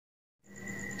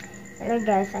Hello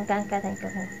guys, ang kakain ko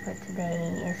for today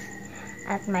is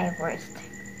at my worst.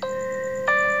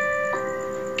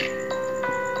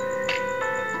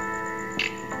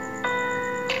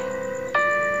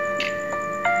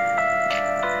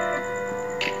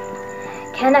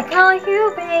 Can I call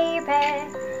you baby?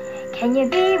 Can you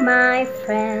be my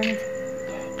friend?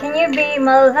 Can you be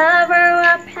my lover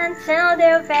up until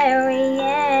the very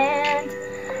end?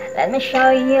 Let me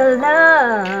show you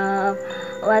love,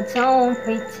 but don't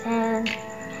pretend.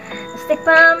 Stick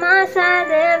by my side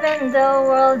even the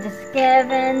world is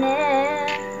giving in.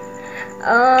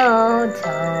 Oh,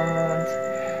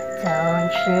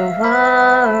 don't you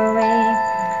worry,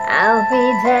 I'll be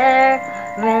there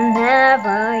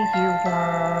whenever you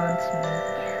want me.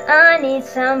 I need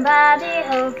somebody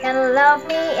who can love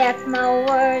me at my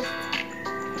worst.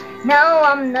 No,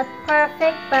 I'm not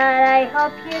perfect, but I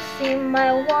hope you see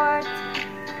my worth.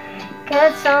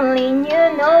 'Cause only you,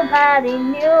 nobody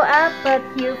knew I put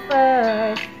you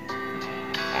first.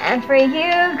 And for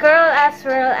you, girl, I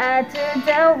swear I do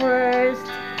the worst.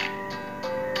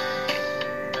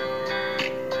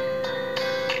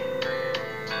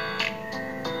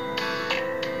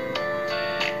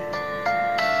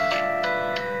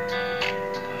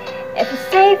 If you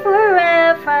stay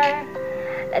forever,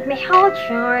 let me hold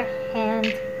your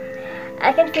hand. I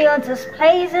can feel those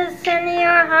places in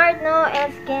your heart, no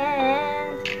it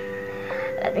can't.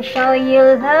 Let me show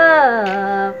you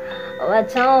love, but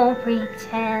don't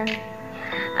pretend.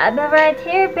 I'll be right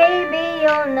here, baby,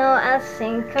 you'll know I'll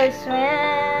sink or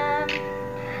swim.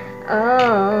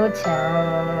 Oh,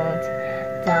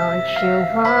 don't you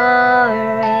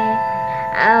worry,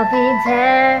 I'll be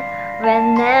there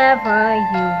whenever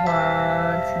you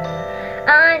want me.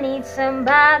 I need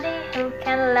somebody who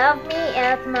can love me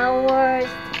at my worst.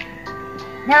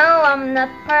 No, I'm not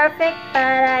perfect,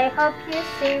 but I hope you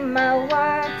see my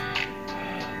worth.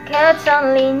 'Cause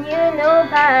only you,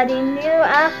 nobody knew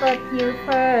I put you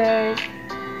first.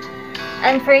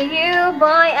 And for you,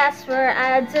 boy, I swear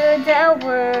I do the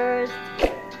worst.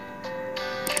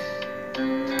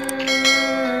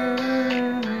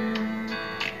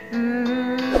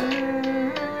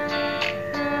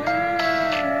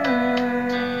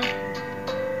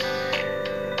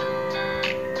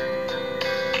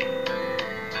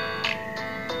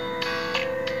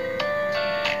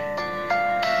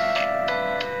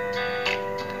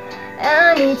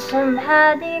 I need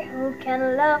somebody who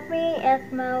can love me at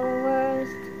my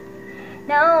worst.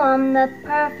 No, I'm not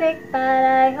perfect, but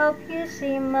I hope you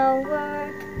see my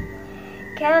worth.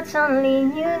 'Cause only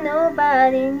you,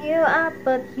 nobody knew I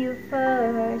put you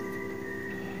first.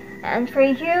 And for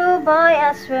you, boy,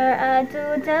 I swear I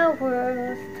do the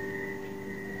worst.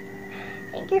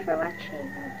 Thank you for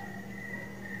watching.